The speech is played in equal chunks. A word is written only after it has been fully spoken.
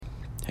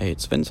Hey,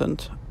 it's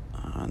Vincent,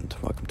 and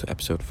welcome to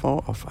episode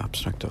 4 of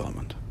Abstract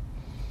Development.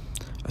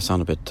 I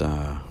sound a bit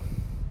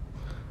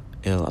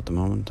ill at the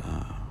moment.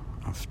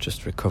 I've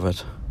just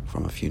recovered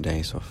from a few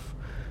days of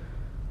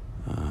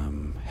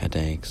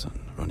headaches and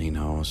runny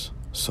nose,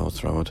 sore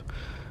throat.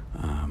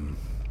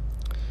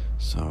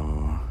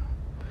 So,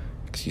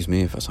 excuse me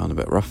if I sound a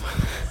bit rough.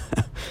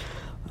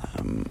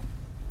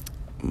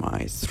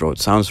 My throat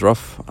sounds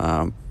rough.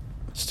 It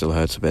still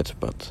hurts a bit,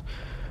 but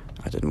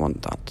I didn't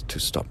want that to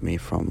stop me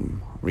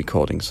from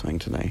recording something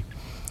today.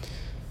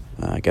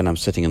 Again, I'm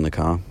sitting in the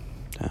car,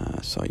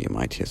 so you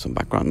might hear some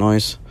background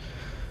noise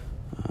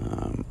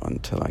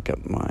until I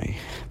get my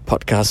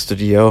podcast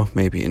studio.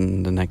 Maybe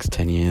in the next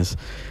 10 years,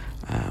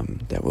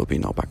 there will be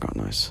no background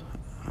noise.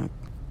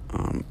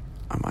 I'm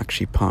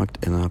actually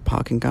parked in a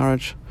parking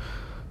garage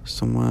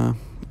somewhere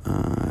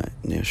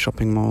near a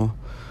shopping mall.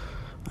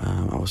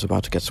 I was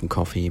about to get some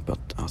coffee, but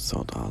I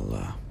thought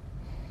I'll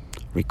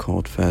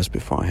record first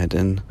before I head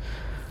in.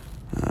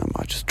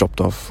 I just dropped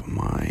off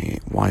my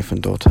wife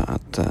and daughter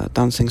at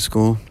dancing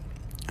school,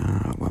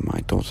 where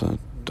my daughter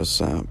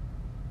does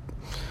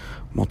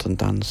modern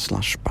dance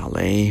 /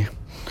 ballet.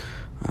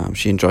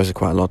 She enjoys it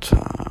quite a lot,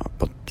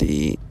 but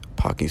the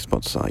parking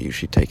spots are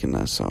usually taken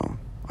there, so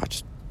I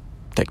just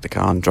take the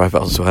car and drive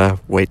elsewhere,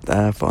 wait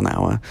there for an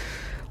hour,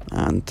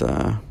 and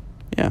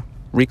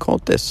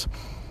record this.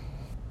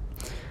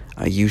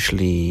 I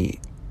usually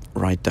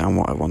write down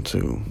what I want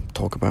to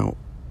talk about,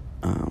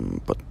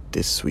 but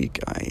this week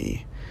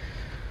I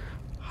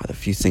had a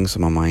few things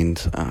on my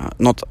mind.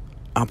 Not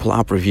Apple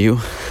app review.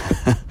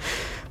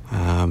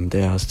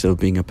 They are still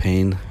being a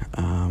pain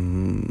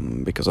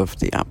because of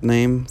the app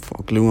name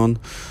for Gluon.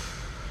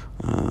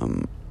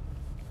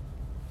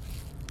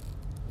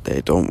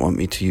 They don't want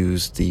me to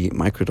use the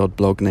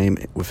Microdot name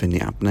within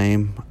the app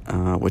name,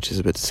 which is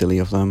a bit silly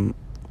of them.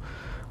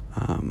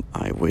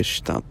 I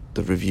wish that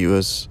the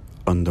reviewers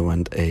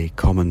underwent a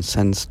common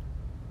sense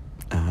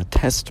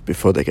test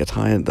before they get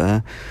hired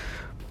there.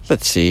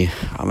 Let's see.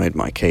 I made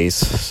my case,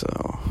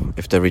 so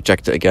if they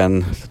reject it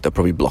again, they'll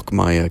probably block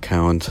my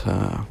account.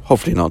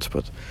 Hopefully not,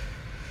 but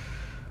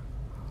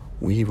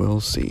we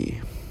will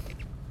see.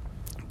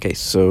 Okay,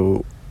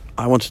 so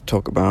I want to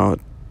talk about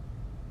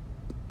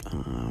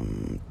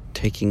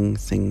taking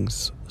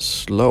things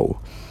slow,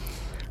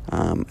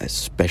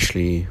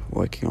 especially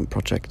working on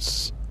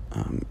projects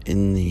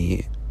in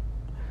the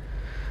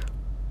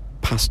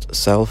past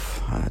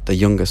self, the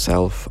younger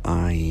self.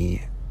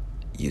 I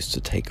used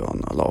to take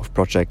on a lot of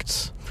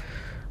projects.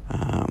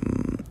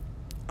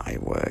 I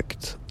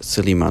worked a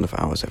silly amount of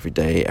hours every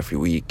day, every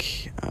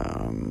week,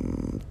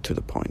 to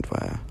the point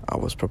where I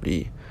was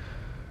probably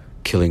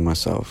killing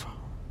myself,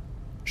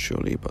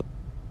 surely, but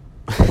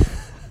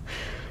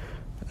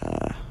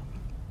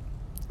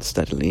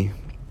steadily.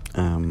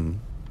 And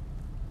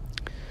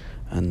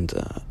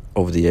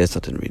over the years, I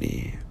didn't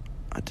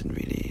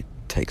really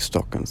take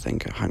stock and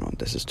think, hang on,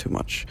 this is too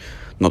much.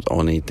 Not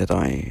only did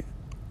I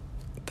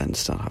then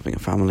start having a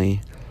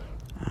family,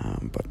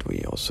 but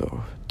we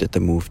also did the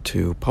move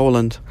to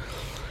Poland,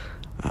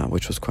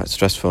 which was quite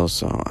stressful,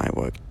 so I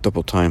worked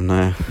double time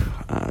there,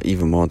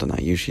 even more than I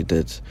usually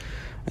did,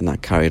 and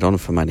that carried on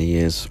for many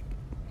years.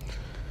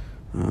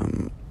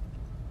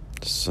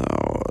 So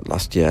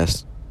last year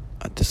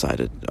I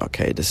decided,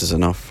 okay, this is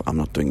enough, I'm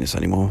not doing this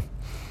anymore.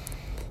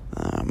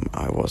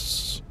 I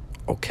was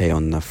okay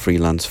on the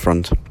freelance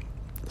front,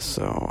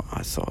 so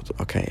I thought,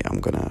 okay, I'm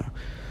gonna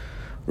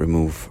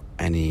remove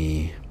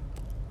any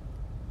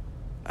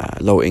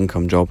low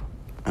income job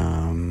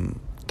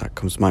that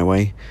comes my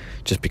way,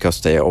 just because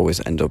they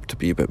always end up to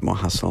be a bit more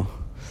hassle.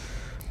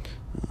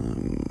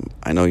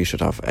 I know you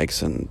should have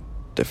eggs in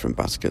different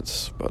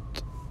baskets,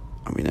 but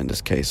I mean, in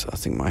this case, I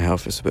think my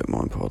health is a bit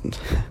more important.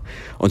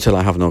 Until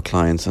I have no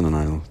clients, and then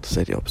I'll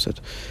say the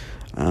opposite.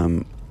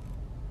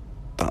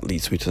 That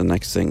leads me to the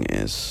next thing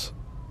is,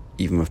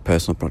 even with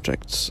personal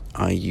projects,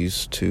 I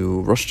used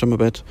to rush them a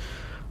bit.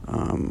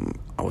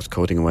 I was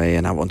coding away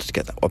and I wanted to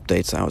get the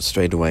updates out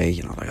straight away.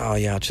 Like, oh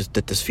yeah, I just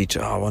did this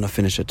feature. Oh, I want to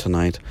finish it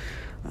tonight.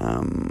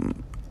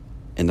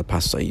 In the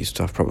past, I used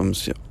to have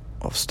problems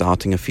of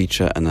starting a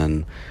feature and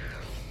then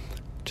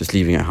just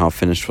leaving it half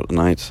finished for the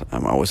night. I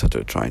always had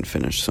to try and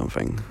finish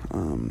something,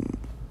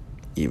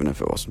 even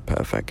if it wasn't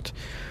perfect.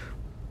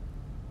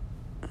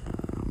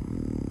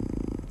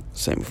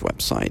 Same with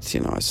websites.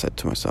 I said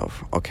to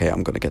myself, okay,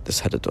 I'm going to get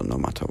this header done no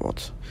matter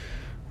what.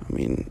 I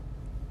mean,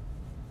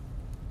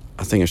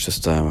 I think it's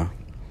just a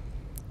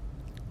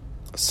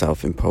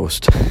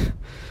self-imposed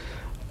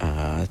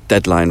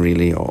deadline,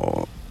 really,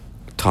 or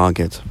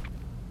target.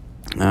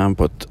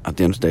 But at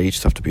the end of the day, you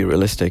just have to be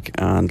realistic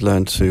and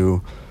learn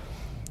to,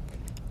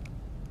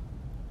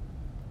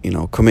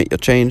 commit your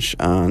change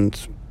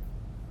and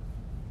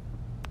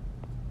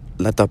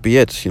let that be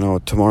it.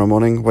 Tomorrow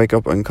morning, wake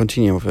up and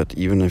continue with it,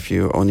 even if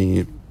you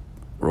only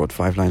wrote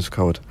 5 lines of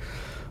code.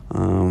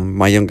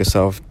 My younger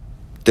self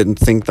didn't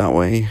think that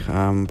way,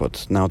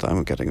 but now that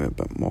I'm getting a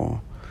bit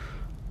more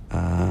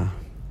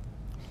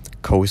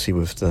cozy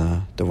with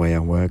the way I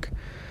work,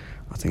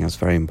 I think that's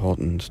very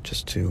important,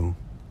 just to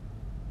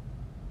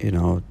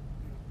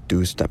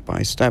do step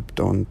by step.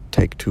 Don't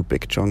take too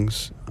big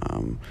chunks.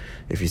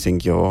 If you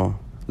think your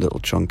little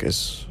chunk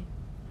is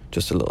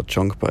just a little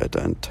chunk, but it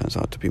then turns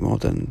out to be more,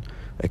 then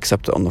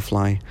accept it on the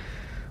fly.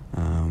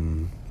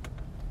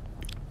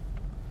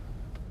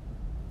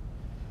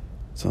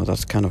 So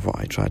that's kind of what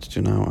I try to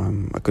do now.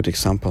 A good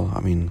example,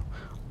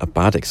 a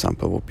bad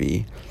example would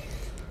be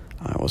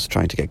I was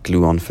trying to get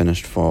Gluon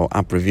finished for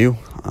app review.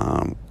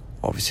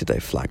 Obviously, they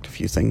flagged a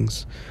few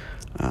things,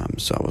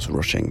 so I was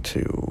rushing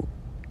to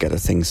get the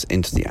things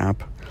into the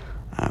app.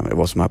 It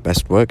wasn't my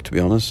best work, to be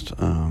honest.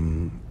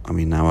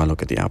 Now I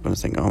look at the app and I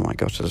think, oh my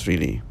gosh, that's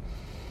really,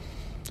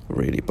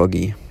 really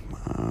buggy.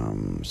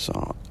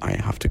 So I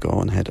have to go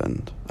ahead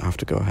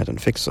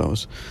and fix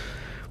those,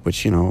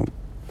 which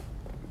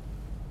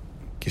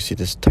gives you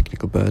this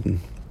technical burden.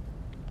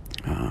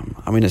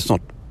 It's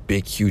not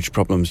big, huge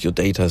problems. Your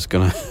data is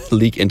gonna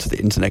leak into the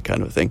internet,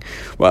 kind of thing.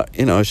 Well,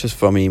 it's just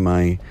for me,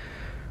 my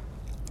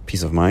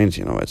peace of mind.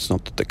 It's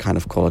not the kind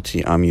of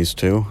quality I'm used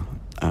to.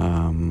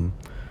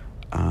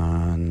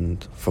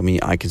 And for me,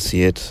 I can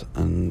see it,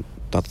 and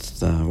that's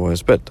the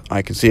worst bit.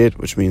 I can see it,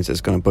 which means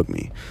it's going to bug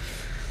me.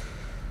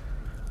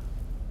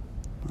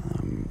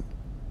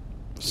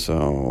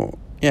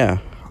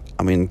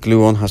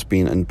 Gluon has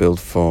been in build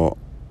for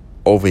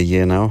over a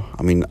year now.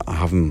 I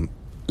haven't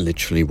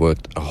literally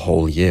worked a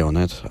whole year on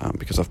it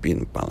because I've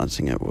been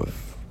balancing it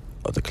with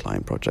other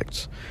client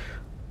projects.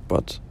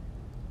 But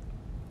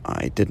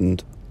I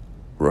didn't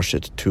rush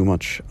it too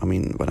much.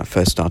 When I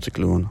first started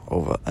Gluon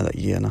over a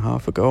year and a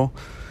half ago,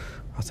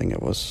 I think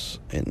it was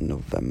in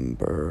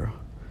November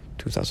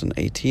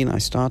 2018 I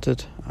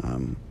started.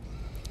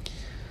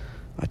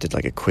 I did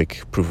like a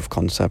quick proof of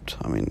concept.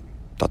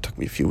 That took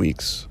me a few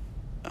weeks,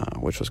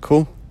 which was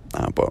cool.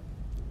 But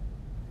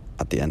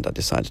at the end I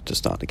decided to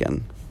start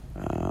again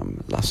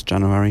last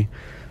January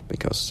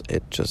because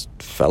it just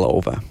fell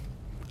over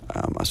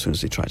as soon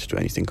as we tried to do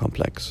anything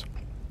complex.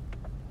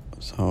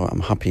 So I'm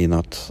happy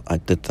that I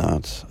did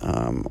that.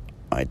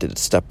 I did it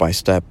step by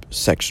step,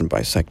 section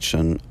by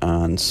section,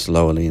 and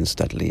slowly and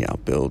steadily I'll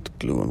build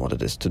Gluon what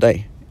it is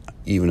today.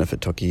 Even if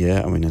it took a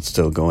year, it's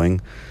still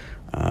going.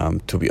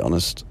 To be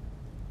honest,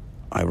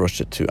 I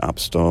rushed it to App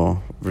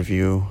Store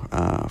review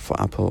for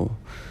Apple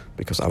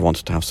because I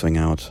wanted to have something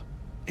out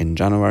in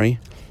January.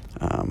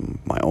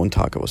 My own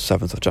target was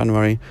 7th of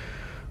January,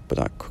 but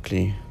that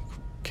quickly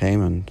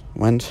came and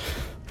went.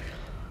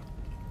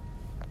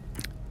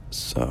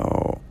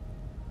 So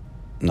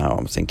now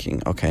I'm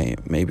thinking, okay,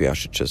 maybe I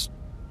should just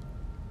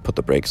put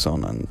the brakes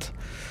on and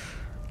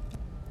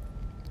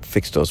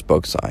fix those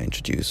bugs I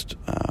introduced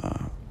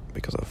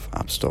because of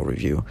App Store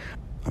review.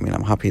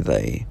 I'm happy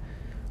they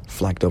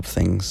flagged up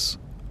things.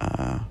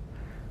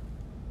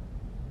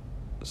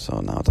 So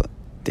now that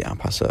the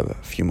app has a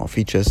few more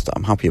features that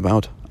I'm happy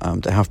about.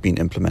 They have been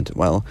implemented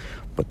well,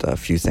 but a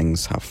few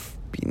things have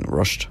been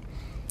rushed.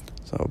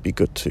 So it'll be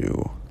good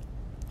to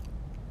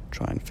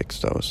try and fix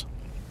those.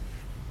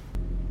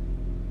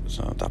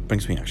 So that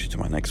brings me actually to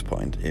my next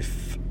point.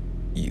 If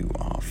you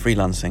are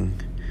freelancing,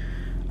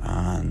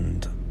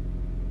 and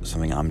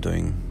something I'm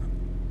doing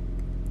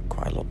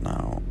quite a lot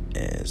now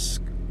is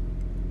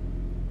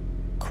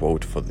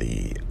quote for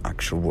the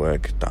actual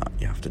work that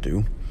you have to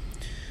do.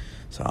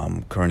 So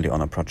I'm currently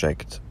on a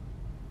project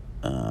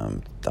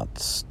that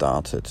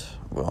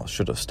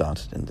should have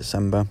started in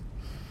December,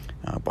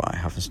 but I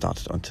haven't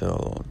started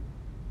until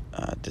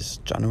this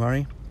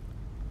January.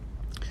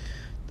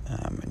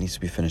 It needs to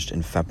be finished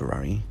in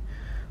February,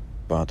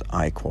 but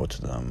I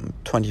quoted them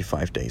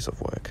 25 days of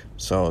work.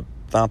 So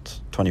that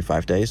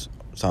 25 days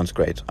sounds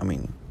great.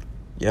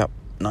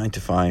 9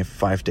 to 5,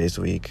 5 days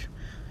a week,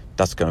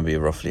 that's going to be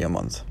roughly a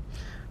month.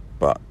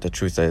 But the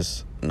truth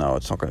is, no,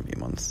 it's not going to be a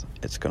month.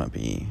 It's going to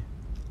be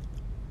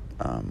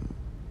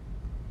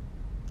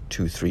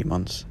 2-3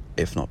 months,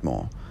 if not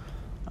more,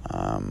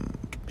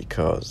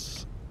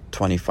 because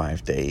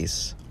 25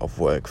 days of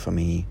work for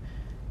me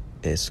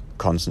is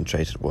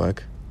concentrated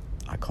work.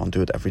 I can't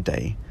do it every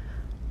day,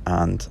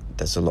 and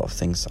there's a lot of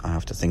things I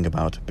have to think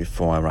about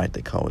before I write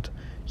the code.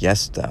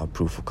 Yes, there are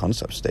proof of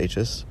concept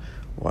stages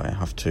where I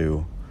have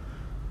to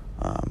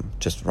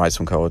just write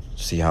some code,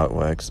 see how it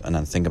works, and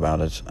then think about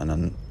it, and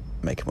then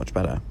make it much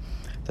better.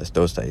 There's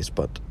those days,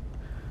 but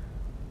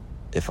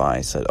if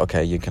I said,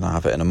 okay, you can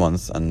have it in a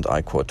month, and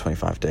I quote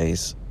 25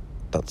 days,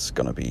 that's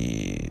going to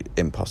be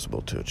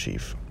impossible to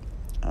achieve.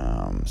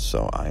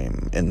 So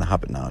I'm in the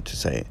habit now to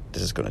say,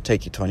 this is going to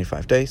take you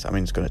 25 days.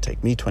 It's going to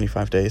take me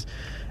 25 days,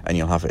 and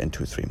you'll have it in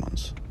 2-3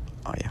 months.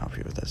 Are you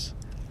happy with this?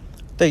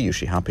 They're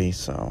usually happy,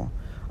 so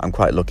I'm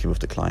quite lucky with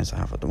the clients I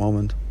have at the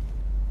moment.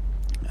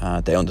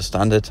 They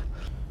understand it.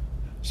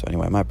 So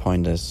anyway, my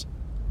point is,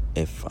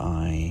 if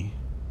I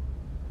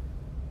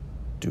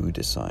do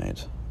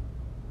decide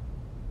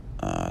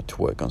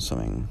to work on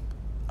something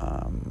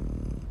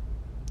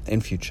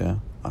in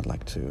future, I'd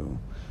like to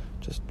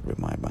just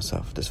remind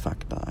myself this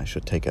fact that I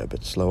should take it a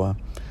bit slower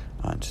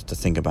and just to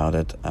think about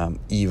it,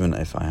 even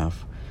if I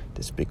have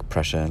this big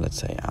pressure, let's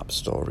say App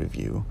Store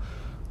review,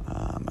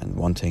 and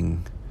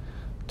wanting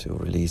to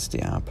release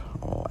the app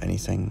or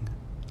anything.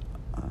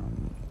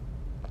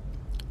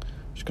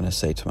 just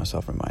going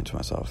to remind to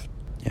myself,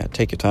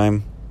 take your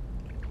time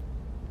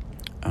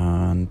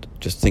and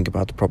just think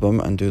about the problem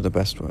and do the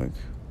best work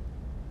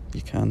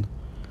you can.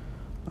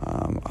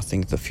 I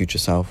think the future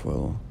self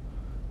will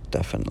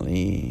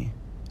definitely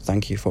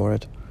thank you for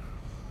it.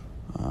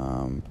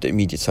 The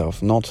immediate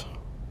self not,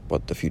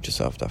 but the future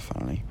self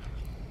definitely.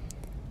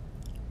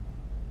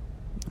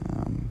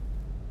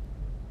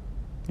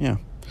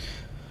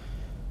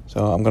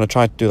 So I'm going to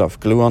try to do that for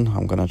Gluon.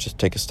 I'm going to just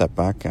take a step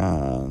back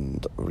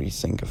and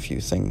rethink a few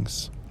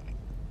things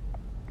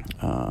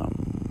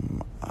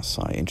as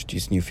I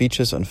introduce new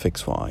features and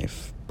fix what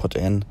I've put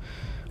in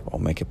or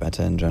make it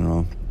better in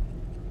general.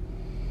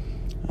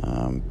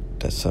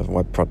 There's a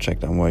web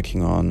project I'm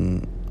working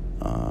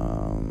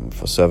on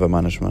for server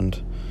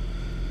management.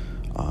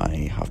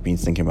 I have been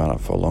thinking about it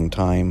for a long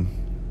time,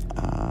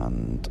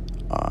 and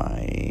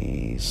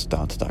I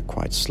started that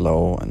quite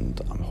slow,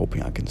 and I'm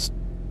hoping I can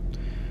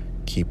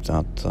keep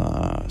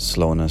that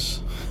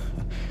slowness,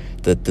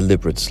 the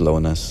deliberate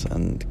slowness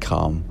and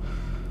calm.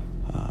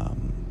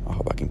 I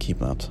hope I can keep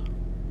that,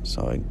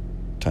 so it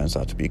turns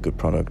out to be a good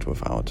product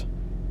without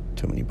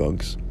too many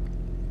bugs.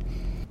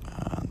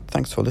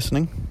 Thanks for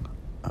listening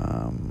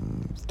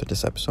to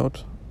this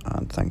episode,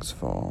 and thanks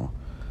for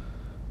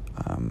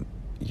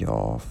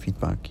your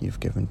feedback you've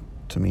given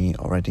to me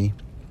already.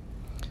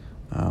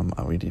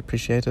 I really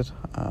appreciate it,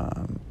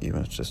 even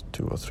if it's just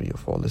 2 or 3 or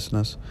 4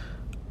 listeners.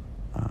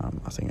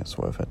 I think it's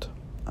worth it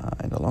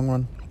in the long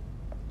run.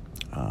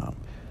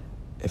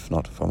 If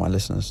not for my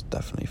listeners,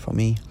 definitely for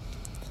me.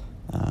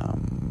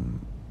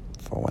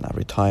 For when I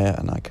retire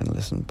and I can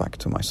listen back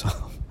to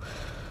myself.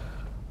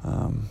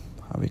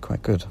 That'll be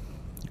quite good.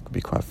 It could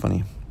be quite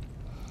funny.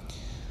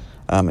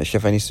 If you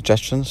have any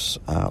suggestions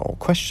or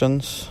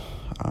questions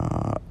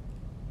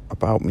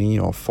about me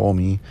or for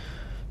me,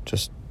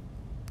 just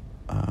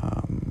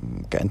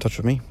get in touch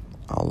with me.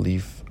 I'll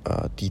leave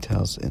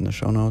details in the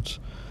show notes.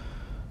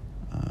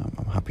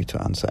 I'm happy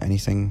to answer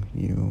anything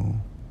you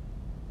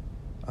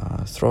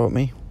throw at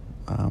me,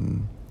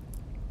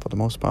 for the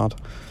most part.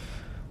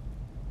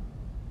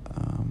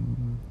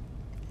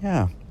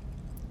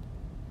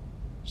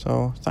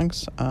 So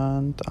thanks,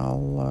 and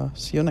I'll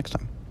see you next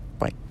time.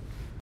 Bye.